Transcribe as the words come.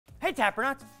Hey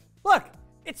Tappernauts, look,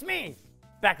 it's me!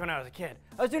 Back when I was a kid,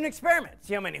 I was doing an experiment,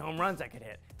 see how many home runs I could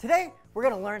hit. Today, we're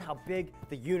gonna learn how big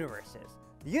the universe is.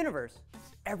 The universe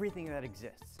is everything that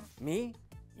exists. Me,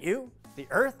 you, the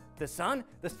Earth, the sun,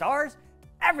 the stars,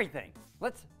 everything.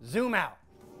 Let's zoom out.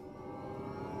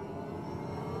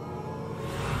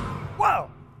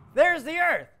 Whoa, there's the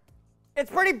Earth.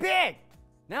 It's pretty big.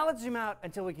 Now let's zoom out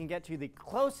until we can get to the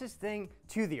closest thing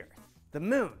to the Earth, the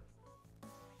moon.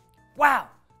 Wow,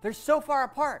 they're so far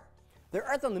apart. The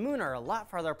Earth and the moon are a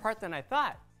lot farther apart than I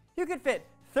thought. You could fit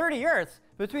 30 Earths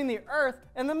between the Earth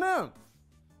and the moon.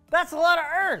 That's a lot of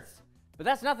Earths, but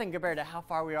that's nothing compared to how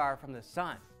far we are from the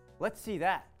sun. Let's see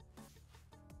that.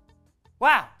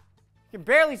 Wow, you can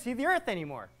barely see the Earth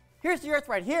anymore. Here's the Earth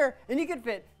right here, and you could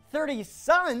fit 30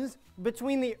 suns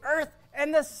between the Earth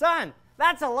and the sun.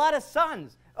 That's a lot of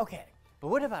suns. Okay, but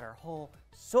what about our whole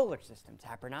solar system,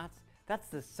 Tappernauts? That's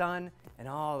the sun and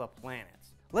all the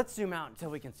planets. Let's zoom out until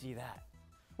we can see that.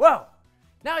 Whoa,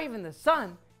 now even the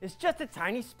sun is just a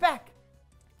tiny speck.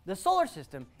 The solar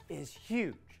system is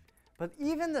huge, but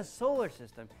even the solar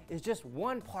system is just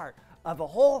one part of a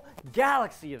whole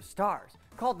galaxy of stars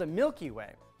called the Milky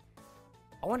Way.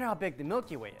 I wonder how big the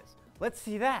Milky Way is. Let's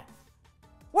see that.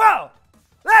 Whoa,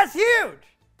 that's huge!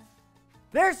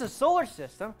 There's the solar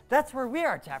system. That's where we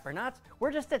are, Tappernauts.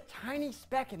 We're just a tiny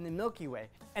speck in the Milky Way.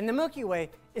 And the Milky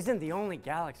Way isn't the only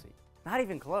galaxy. Not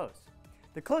even close.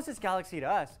 The closest galaxy to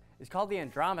us is called the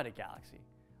Andromeda Galaxy.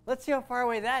 Let's see how far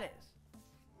away that is.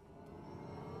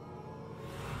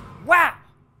 Wow!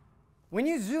 When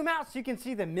you zoom out so you can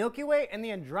see the Milky Way and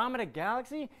the Andromeda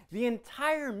Galaxy, the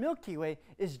entire Milky Way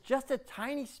is just a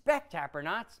tiny speck,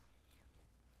 Tappernauts.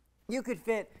 You could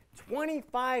fit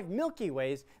 25 Milky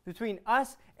Ways between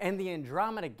us and the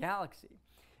Andromeda Galaxy.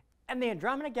 And the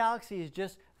Andromeda Galaxy is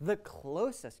just the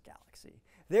closest galaxy.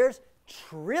 There's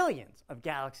trillions of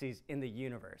galaxies in the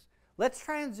universe. Let's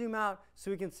try and zoom out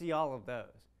so we can see all of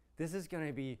those. This is going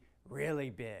to be really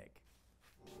big.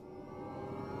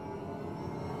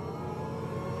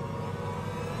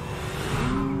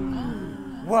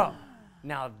 Whoa,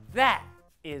 now that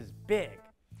is big.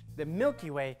 The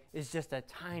Milky Way is just a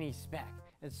tiny speck,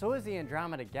 and so is the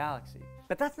Andromeda Galaxy.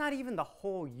 But that's not even the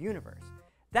whole universe.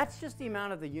 That's just the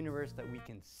amount of the universe that we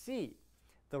can see.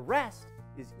 The rest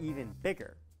is even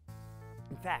bigger.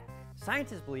 In fact,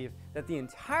 scientists believe that the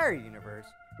entire universe,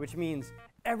 which means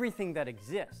everything that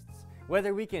exists,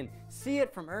 whether we can see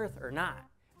it from Earth or not,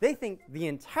 they think the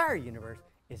entire universe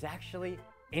is actually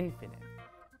infinite.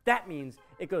 That means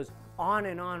it goes on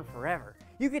and on forever.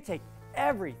 You could take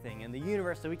everything in the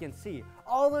universe that we can see,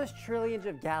 all those trillions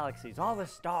of galaxies, all the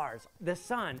stars, the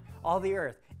sun, all the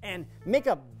Earth, and make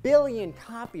a billion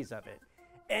copies of it.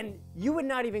 And you would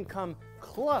not even come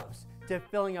close to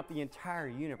filling up the entire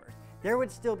universe. There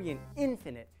would still be an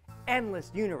infinite,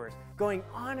 endless universe going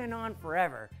on and on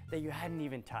forever that you hadn't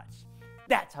even touched.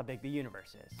 That's how big the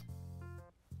universe is.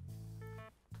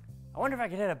 I wonder if I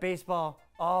could hit a baseball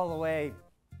all the way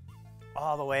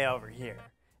over here.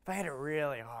 If I hit it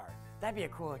really hard. That'd be a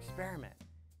cool experiment.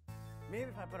 Maybe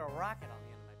if I put a rocket on the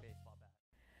end of my baseball bat.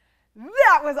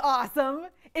 That was awesome!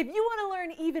 If you want to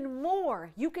learn even more,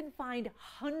 you can find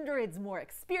hundreds more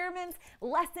experiments,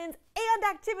 lessons, and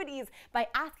activities by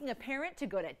asking a parent to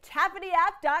go to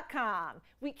tappityapp.com.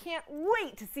 We can't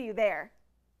wait to see you there.